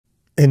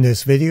In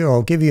this video,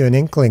 I'll give you an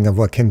inkling of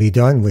what can be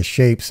done with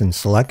shapes and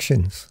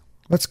selections.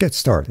 Let's get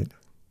started.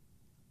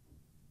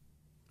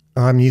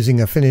 I'm using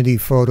Affinity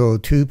Photo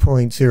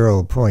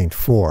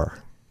 2.0.4.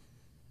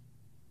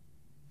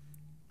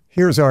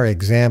 Here's our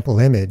example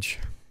image.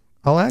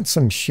 I'll add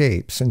some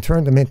shapes and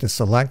turn them into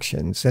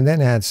selections, and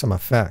then add some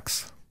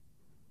effects.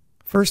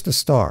 First, a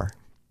star.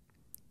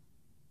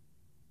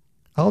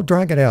 I'll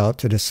drag it out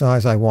to the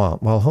size I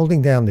want while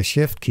holding down the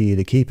Shift key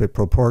to keep it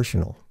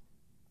proportional.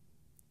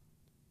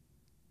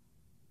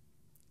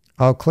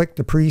 I'll click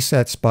the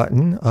Presets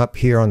button up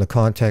here on the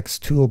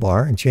Context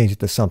toolbar and change it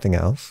to something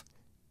else.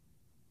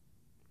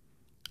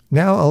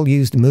 Now I'll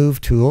use the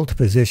Move tool to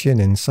position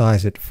and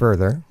size it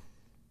further.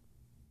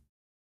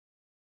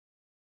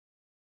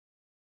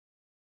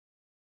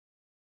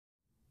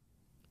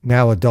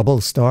 Now a double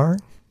star.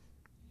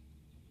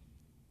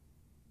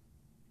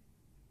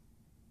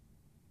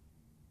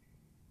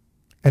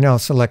 And I'll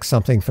select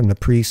something from the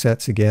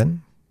presets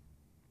again.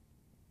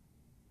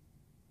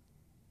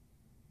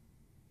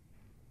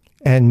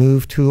 And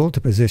Move tool to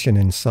position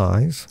and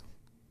size.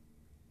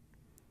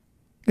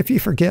 If you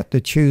forget to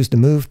choose the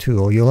Move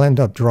tool, you'll end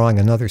up drawing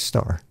another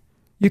star.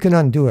 You can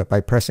undo it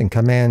by pressing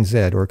Command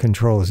Z or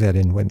Control Z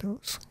in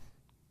Windows.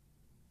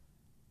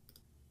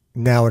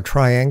 Now a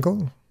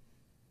triangle.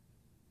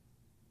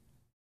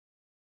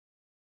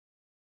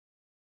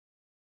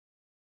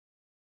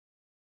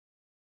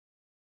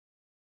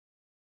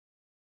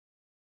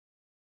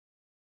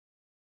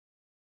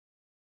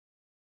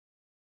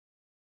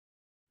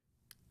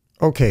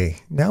 Okay,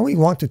 now we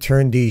want to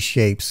turn these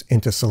shapes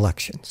into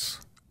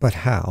selections. But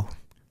how?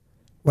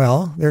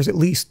 Well, there's at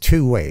least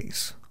two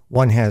ways.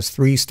 One has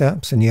 3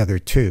 steps and the other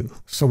 2,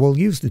 so we'll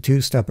use the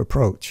 2-step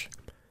approach.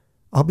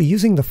 I'll be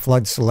using the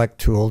Flood Select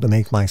tool to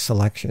make my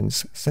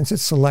selections, since it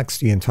selects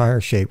the entire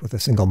shape with a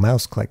single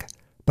mouse click,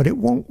 but it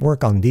won't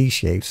work on these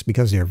shapes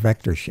because they're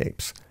vector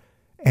shapes.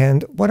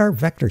 And what are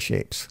vector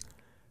shapes?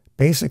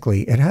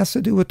 Basically, it has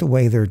to do with the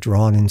way they're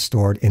drawn and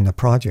stored in the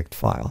project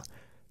file.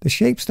 The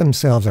shapes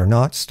themselves are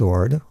not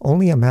stored,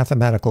 only a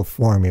mathematical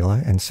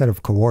formula and set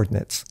of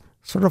coordinates,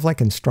 sort of like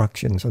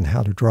instructions on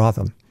how to draw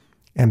them.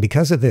 And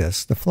because of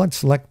this, the Flood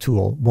Select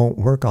tool won't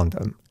work on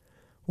them.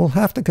 We'll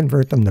have to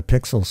convert them to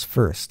pixels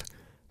first.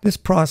 This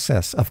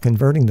process of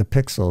converting the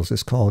pixels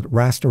is called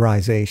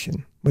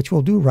rasterization, which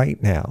we'll do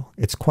right now.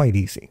 It's quite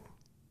easy.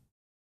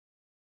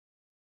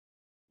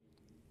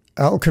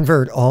 I'll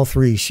convert all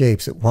 3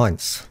 shapes at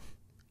once.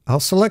 I'll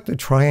select the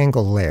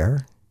triangle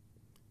layer,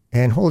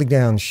 and holding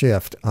down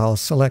Shift, I'll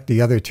select the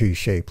other 2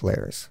 shape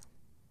layers.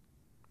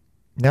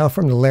 Now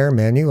from the Layer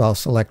menu, I'll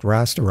select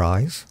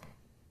Rasterize.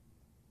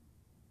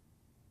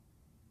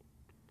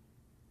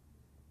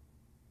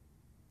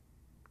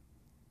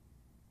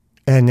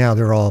 And now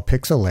they're all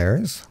pixel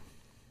layers.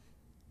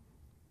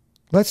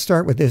 Let's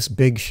start with this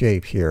big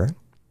shape here.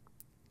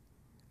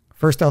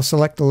 First, I'll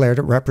select the layer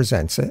that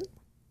represents it,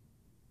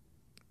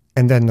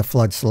 and then the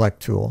Flood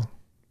Select tool.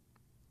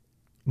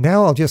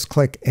 Now I'll just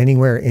click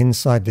anywhere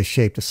inside the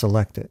shape to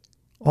select it.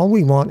 All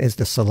we want is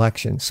the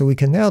selection, so we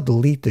can now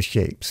delete the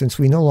shape since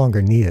we no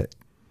longer need it.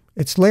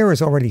 Its layer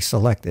is already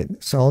selected,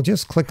 so I'll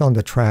just click on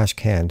the trash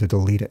can to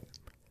delete it.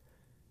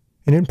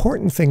 An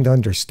important thing to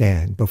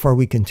understand before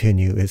we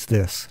continue is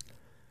this.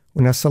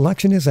 When a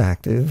selection is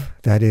active,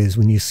 that is,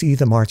 when you see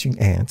the marching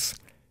ants,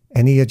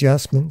 any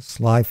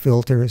adjustments, live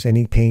filters,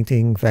 any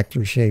painting,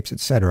 vector shapes,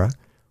 etc.,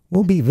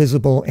 will be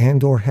visible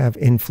and/or have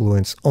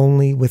influence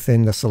only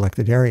within the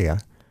selected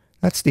area.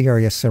 That's the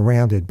area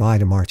surrounded by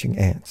the marching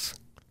ants.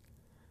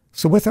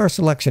 So with our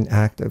selection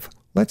active,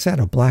 let's add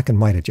a black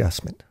and white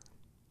adjustment.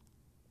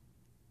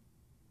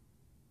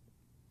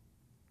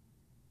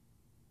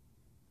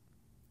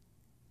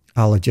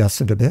 I'll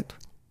adjust it a bit.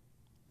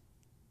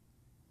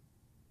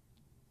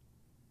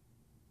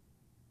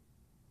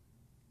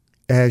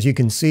 As you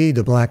can see,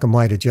 the black and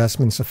white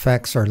adjustments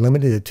effects are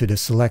limited to the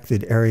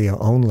selected area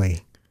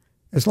only.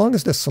 As long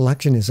as the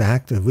selection is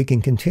active, we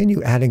can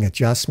continue adding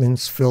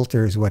adjustments,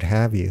 filters, what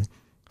have you.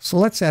 So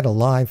let's add a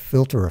live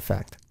filter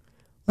effect.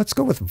 Let's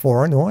go with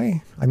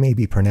Voronoi. I may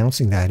be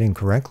pronouncing that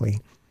incorrectly.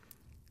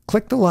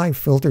 Click the live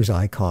filters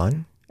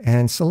icon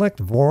and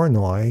select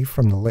Voronoi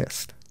from the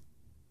list.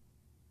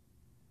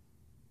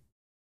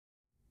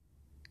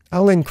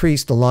 I'll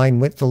increase the line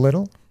width a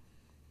little.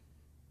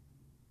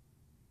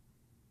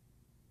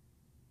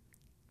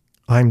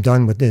 I'm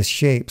done with this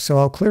shape, so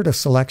I'll clear the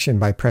selection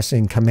by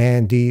pressing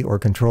Command D or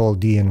Control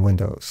D in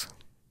Windows.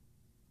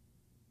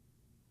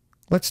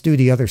 Let's do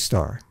the other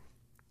star.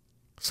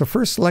 So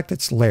first select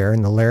its layer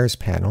in the Layers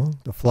panel.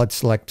 The Flood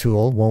Select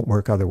tool won't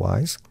work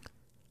otherwise.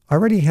 I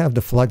already have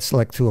the Flood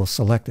Select tool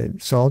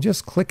selected, so I'll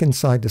just click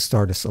inside the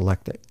star to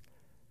select it.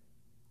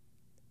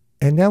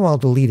 And now I'll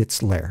delete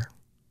its layer.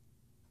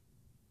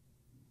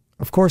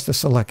 Of course, the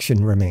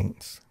selection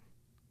remains.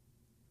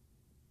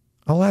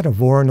 I'll add a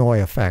Voronoi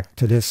effect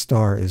to this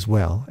star as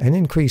well, and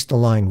increase the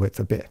line width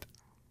a bit.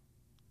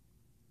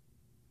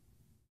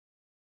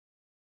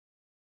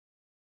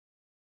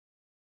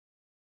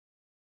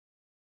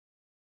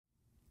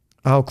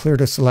 I'll clear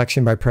the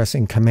selection by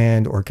pressing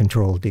Command or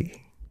Control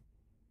D.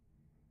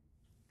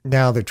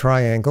 Now the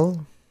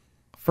triangle.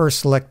 First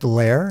select the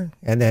layer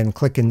and then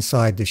click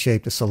inside the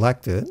shape to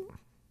select it.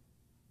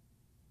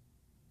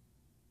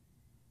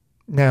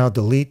 Now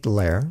delete the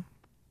layer.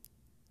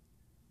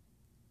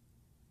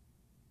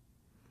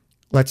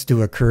 Let's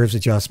do a curves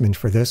adjustment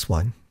for this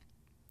one.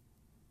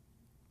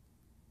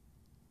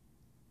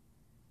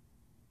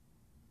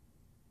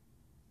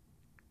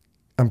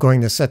 I'm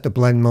going to set the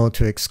blend mode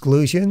to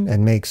exclusion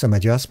and make some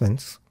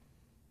adjustments.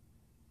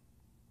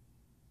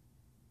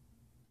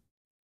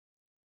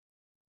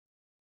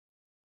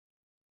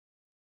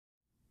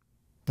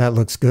 That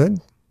looks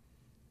good.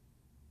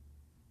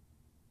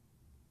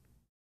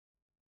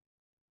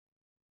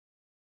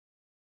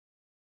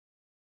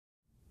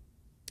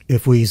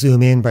 If we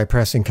zoom in by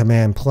pressing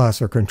Command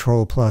plus or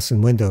Control plus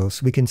in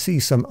Windows, we can see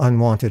some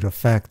unwanted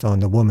effect on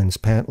the woman's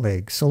pant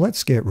leg, so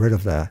let's get rid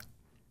of that.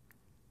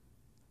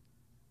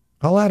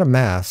 I'll add a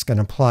mask and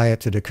apply it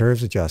to the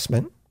curves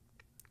adjustment.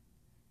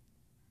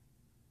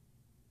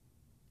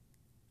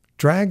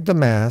 Drag the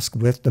mask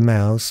with the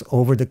mouse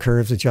over the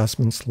curves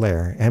adjustments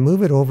layer and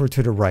move it over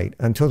to the right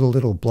until the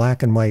little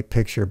black and white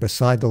picture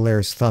beside the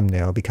layer's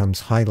thumbnail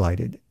becomes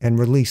highlighted, and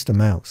release the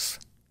mouse.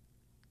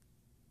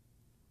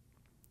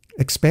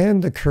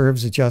 Expand the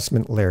curves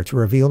adjustment layer to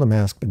reveal the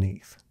mask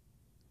beneath.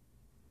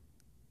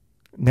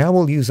 Now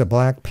we'll use a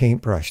black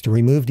paintbrush to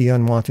remove the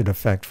unwanted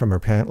effect from her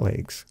pant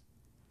legs.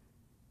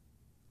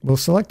 We'll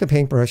select the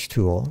paintbrush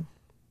tool,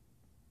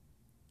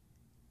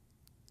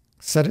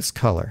 set its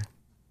color,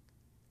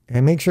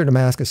 and make sure the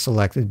mask is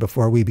selected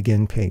before we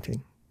begin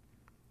painting.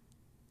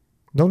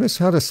 Notice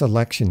how the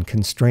selection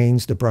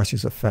constrains the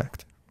brush's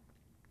effect.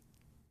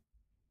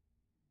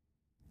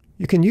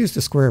 You can use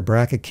the square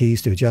bracket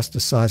keys to adjust the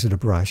size of the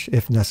brush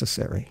if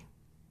necessary.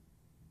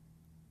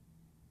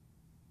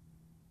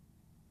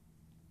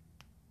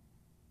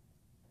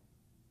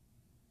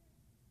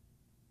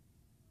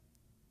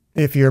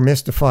 If you're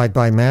mystified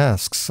by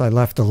masks, I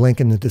left a link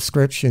in the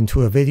description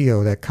to a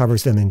video that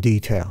covers them in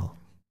detail.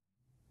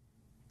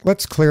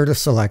 Let's clear the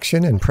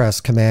selection and press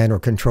Command or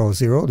Control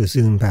 0 to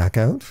zoom back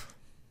out.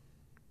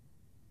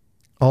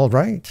 All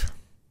right.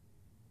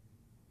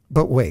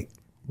 But wait,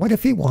 what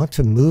if you want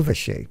to move a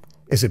shape?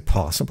 Is it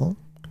possible?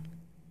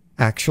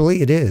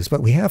 Actually, it is,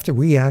 but we have to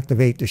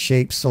reactivate the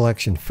shape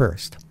selection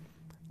first.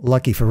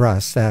 Lucky for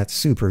us, that's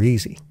super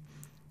easy.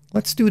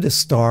 Let's do the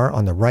star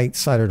on the right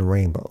side of the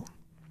rainbow.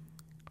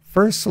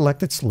 First,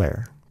 select its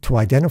layer. To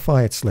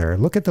identify its layer,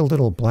 look at the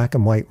little black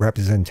and white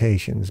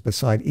representations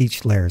beside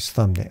each layer's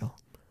thumbnail.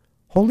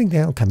 Holding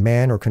down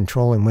Command or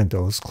Control in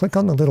Windows, click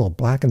on the little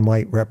black and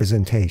white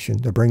representation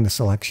to bring the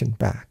selection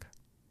back.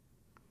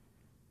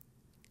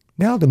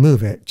 Now to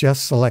move it,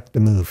 just select the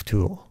Move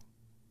tool.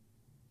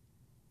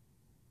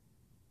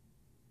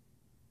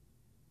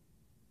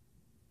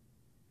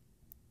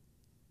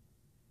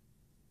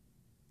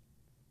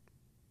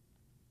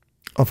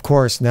 Of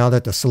course, now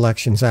that the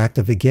selection's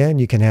active again,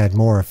 you can add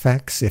more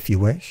effects if you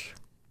wish.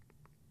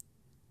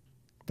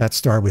 That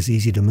star was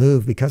easy to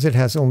move because it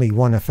has only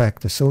one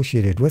effect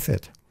associated with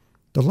it.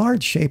 The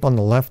large shape on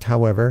the left,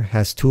 however,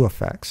 has two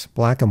effects,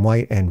 black and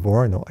white and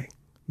Voronoi.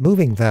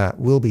 Moving that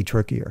will be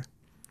trickier.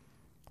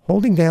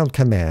 Holding down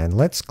Command,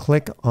 let's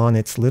click on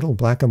its little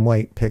black and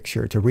white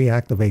picture to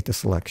reactivate the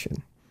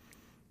selection.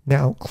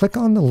 Now click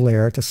on the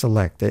layer to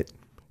select it,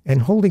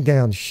 and holding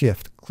down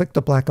Shift, click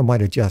the black and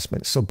white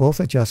adjustment so both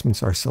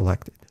adjustments are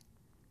selected.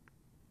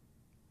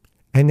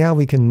 And now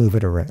we can move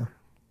it around.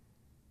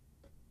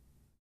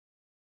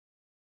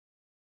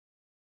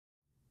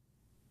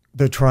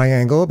 The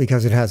triangle,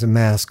 because it has a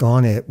mask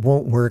on it,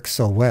 won't work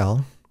so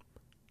well.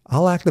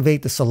 I'll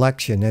activate the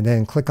selection and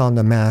then click on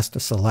the mask to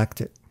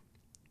select it.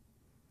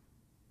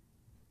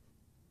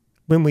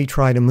 When we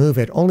try to move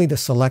it, only the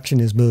selection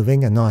is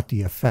moving and not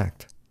the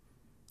effect.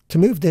 To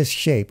move this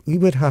shape, we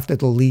would have to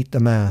delete the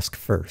mask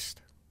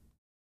first.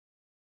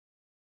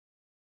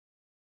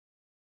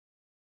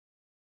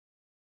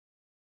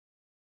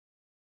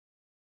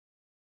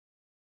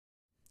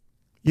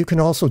 You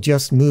can also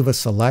just move a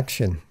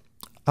selection.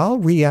 I'll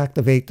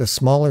reactivate the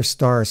smaller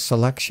star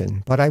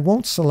selection, but I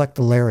won't select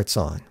the layer it's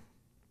on.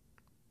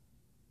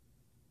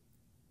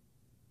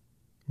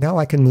 Now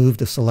I can move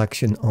the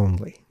selection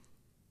only.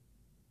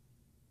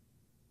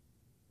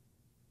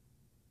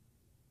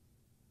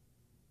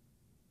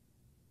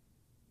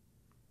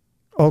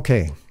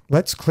 Okay,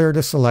 let's clear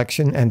the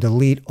selection and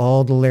delete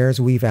all the layers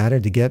we've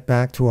added to get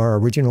back to our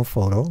original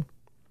photo.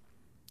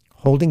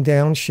 Holding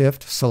down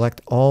Shift,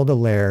 select all the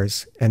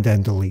layers and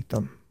then delete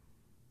them.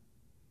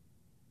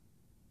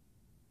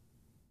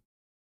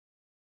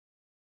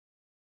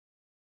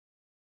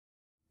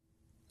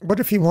 What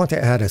if you want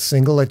to add a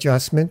single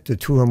adjustment to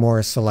two or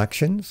more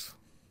selections?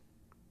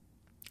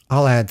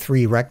 I'll add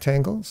 3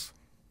 rectangles.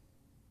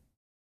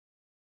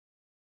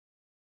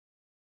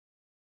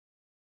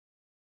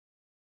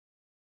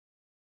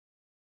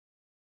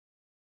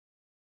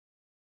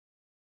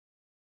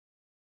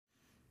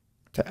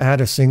 To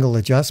add a single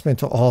adjustment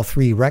to all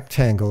 3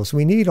 rectangles,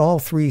 we need all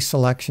 3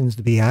 selections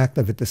to be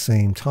active at the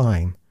same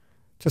time.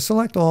 To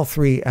select all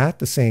three at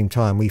the same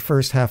time, we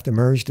first have to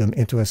merge them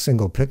into a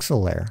single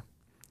pixel layer.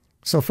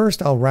 So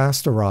first I'll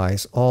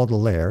rasterize all the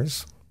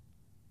layers.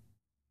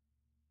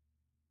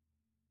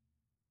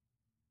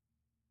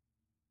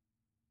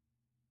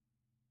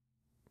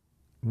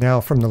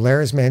 Now from the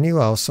Layers menu,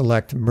 I'll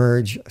select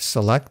Merge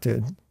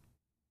Selected.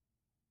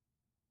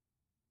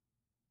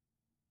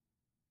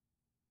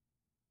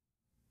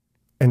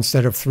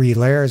 Instead of 3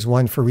 layers,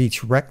 one for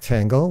each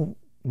rectangle,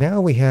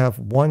 now we have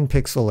one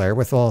pixel layer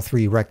with all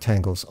 3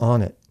 rectangles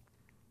on it.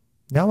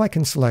 Now I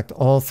can select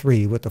all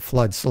 3 with the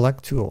Flood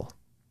Select tool.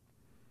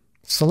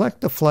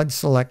 Select the Flood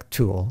Select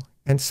tool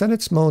and set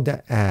its mode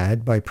to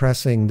Add by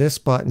pressing this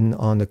button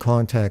on the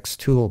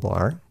context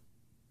toolbar.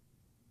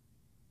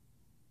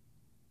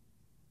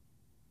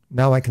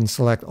 Now I can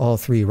select all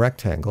 3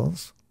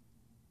 rectangles.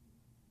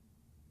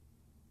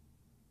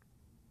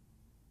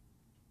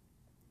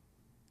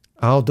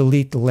 I'll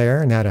delete the layer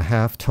and add a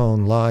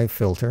halftone live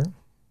filter.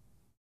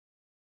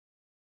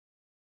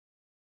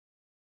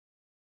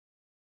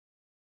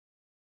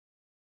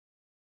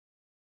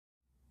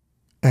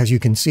 As you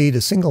can see,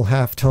 the single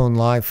halftone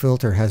live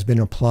filter has been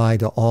applied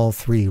to all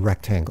 3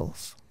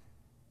 rectangles.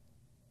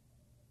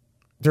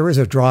 There is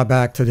a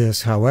drawback to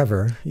this,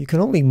 however. You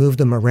can only move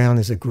them around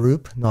as a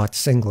group, not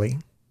singly.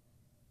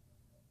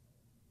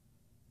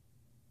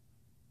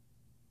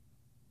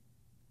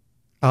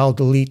 I'll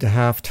delete the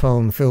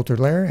halftone filter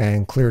layer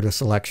and clear the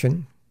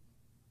selection.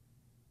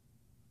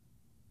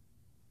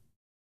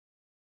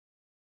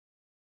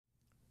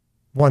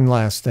 One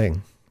last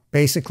thing.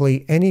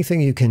 Basically, anything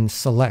you can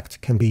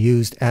select can be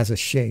used as a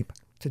shape.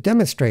 To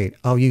demonstrate,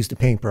 I'll use the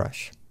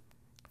paintbrush.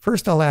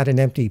 First, I'll add an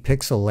empty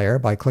pixel layer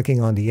by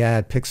clicking on the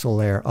Add Pixel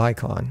Layer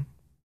icon.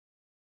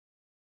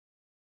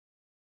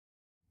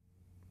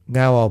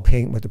 Now I'll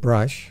paint with the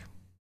brush.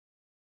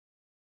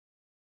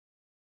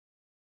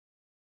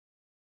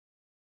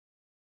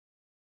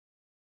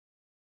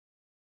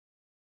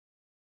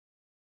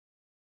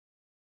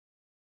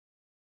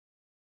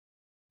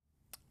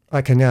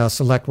 I can now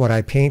select what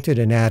I painted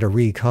and add a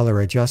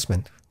recolor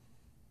adjustment.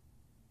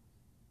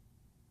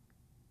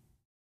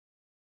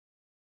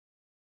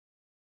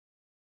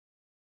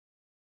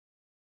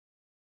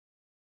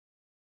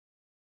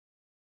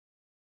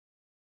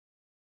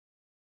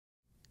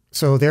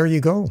 So there you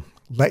go.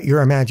 Let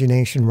your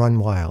imagination run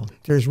wild.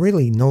 There's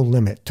really no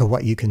limit to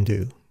what you can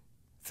do.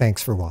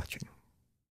 Thanks for watching.